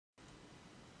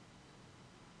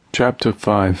Chapter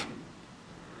 5.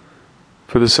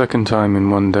 For the second time in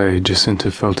one day, Jacinta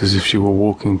felt as if she were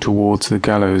walking towards the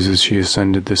gallows as she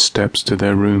ascended the steps to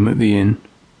their room at the inn.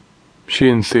 She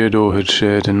and Theodore had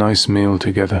shared a nice meal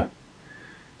together.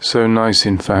 So nice,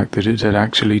 in fact, that it had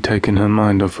actually taken her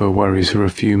mind off her worries for a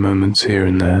few moments here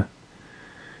and there.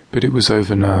 But it was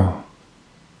over now.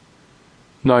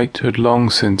 Night had long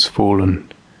since fallen,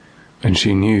 and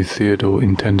she knew Theodore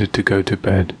intended to go to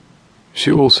bed. She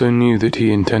also knew that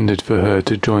he intended for her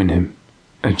to join him,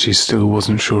 and she still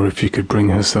wasn't sure if she could bring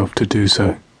herself to do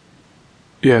so.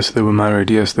 Yes, they were married,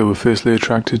 yes, they were fiercely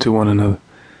attracted to one another.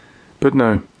 But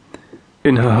no,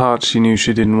 in her heart she knew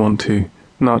she didn't want to,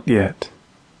 not yet.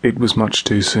 It was much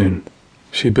too soon.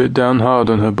 She bit down hard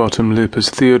on her bottom lip as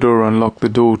Theodore unlocked the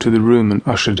door to the room and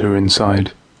ushered her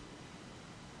inside.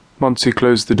 Once he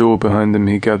closed the door behind them,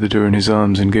 he gathered her in his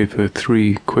arms and gave her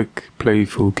 3 quick,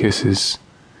 playful kisses.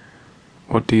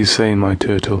 "What do you say, my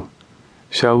turtle?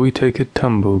 Shall we take a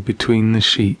tumble between the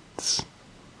sheets?"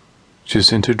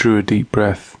 Jacinta drew a deep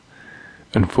breath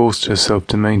and forced herself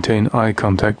to maintain eye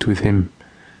contact with him.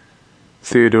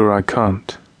 "Theodore, I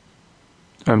can't.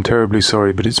 I'm terribly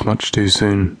sorry, but it's much too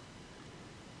soon.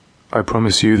 I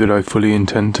promise you that I fully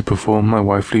intend to perform my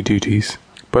wifely duties,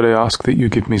 but I ask that you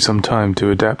give me some time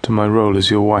to adapt to my role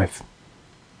as your wife.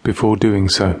 Before doing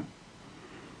so..."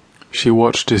 She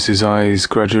watched as his eyes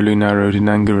gradually narrowed in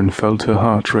anger and felt her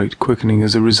heart rate quickening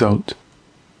as a result.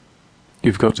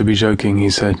 "You've got to be joking," he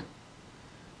said.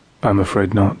 "I'm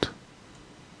afraid not."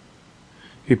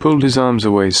 He pulled his arms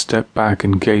away, stepped back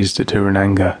and gazed at her in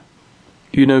anger.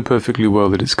 "You know perfectly well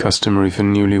that it's customary for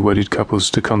newly wedded couples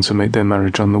to consummate their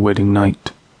marriage on the wedding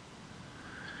night."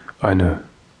 "I know."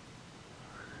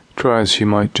 Try as she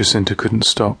might, Jacinta couldn't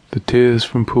stop the tears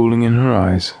from pooling in her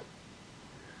eyes.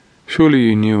 "Surely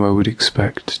you knew I would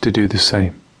expect to do the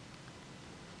same."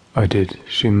 "I did,"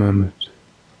 she murmured.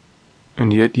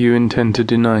 "And yet you intend to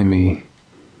deny me."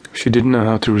 She didn't know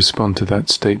how to respond to that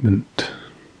statement.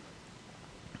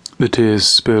 The tears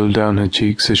spilled down her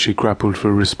cheeks as she grappled for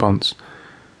a response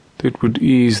that would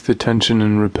ease the tension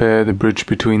and repair the bridge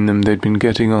between them. They'd been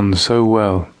getting on so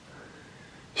well.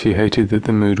 She hated that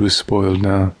the mood was spoiled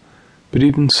now, but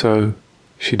even so,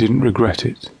 she didn't regret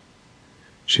it.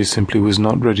 She simply was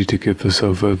not ready to give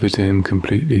herself over to him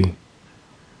completely.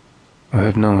 "I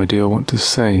have no idea what to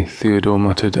say," Theodore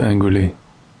muttered angrily.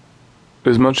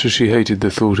 As much as she hated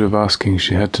the thought of asking,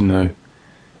 she had to know,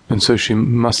 and so she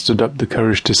mustered up the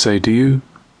courage to say, Do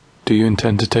you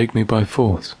intend to take me by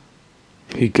force?"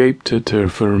 He gaped at her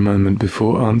for a moment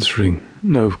before answering,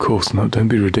 "No, of course not, don't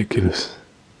be ridiculous."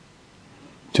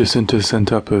 Jacinta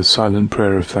sent up a silent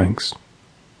prayer of thanks.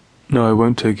 "No, I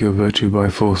won't take your virtue by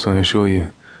force, I assure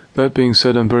you. That being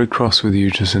said, I'm very cross with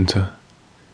you, Jacinta.